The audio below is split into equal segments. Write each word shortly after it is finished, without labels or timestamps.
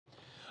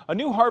A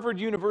new Harvard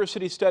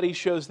University study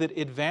shows that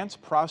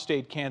advanced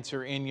prostate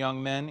cancer in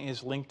young men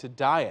is linked to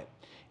diet.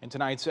 In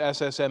tonight's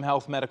SSM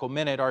Health Medical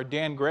Minute, our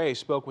Dan Gray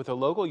spoke with a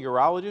local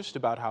urologist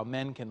about how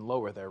men can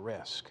lower their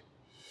risk.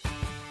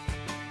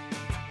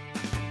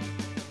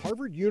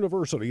 Harvard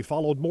University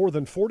followed more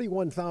than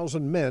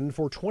 41,000 men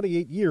for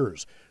 28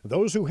 years.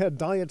 Those who had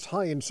diets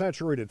high in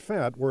saturated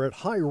fat were at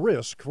high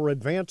risk for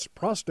advanced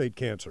prostate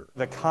cancer.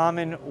 The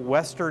common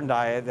Western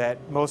diet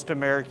that most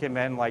American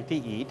men like to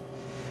eat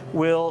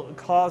will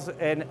cause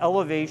an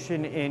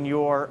elevation in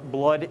your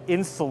blood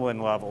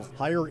insulin levels.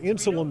 Higher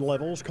insulin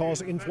levels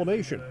cause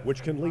inflammation,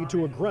 which can lead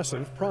to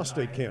aggressive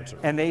prostate cancer.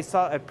 And they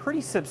saw a pretty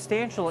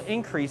substantial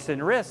increase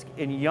in risk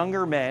in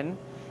younger men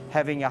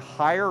having a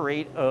higher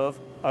rate of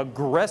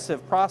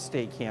aggressive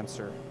prostate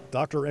cancer.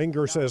 Dr.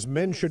 Enger says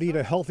men should eat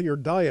a healthier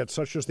diet,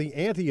 such as the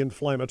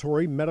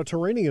anti-inflammatory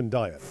Mediterranean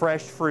diet.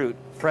 Fresh fruit,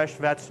 fresh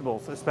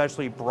vegetables,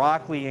 especially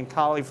broccoli and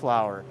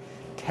cauliflower.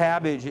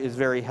 Cabbage is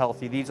very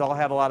healthy. These all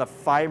have a lot of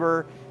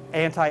fiber,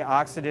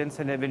 antioxidants,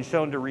 and have been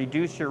shown to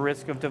reduce your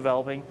risk of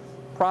developing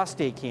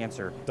prostate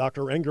cancer.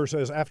 Dr. Enger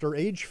says after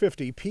age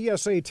 50,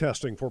 PSA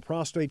testing for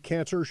prostate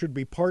cancer should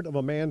be part of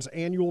a man's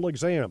annual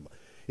exam.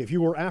 If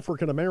you are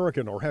African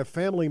American or have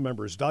family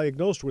members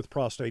diagnosed with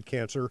prostate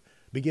cancer,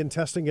 begin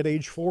testing at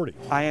age 40.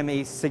 I am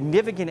a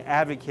significant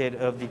advocate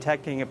of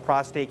detecting a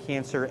prostate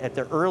cancer at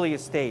the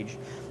earliest stage,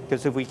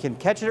 because if we can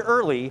catch it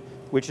early,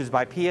 which is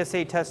by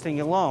PSA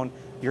testing alone,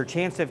 your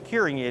chance of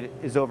curing it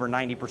is over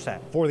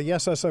 90%. For the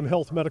SSM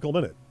Health Medical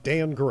Minute,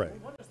 Dan Gray.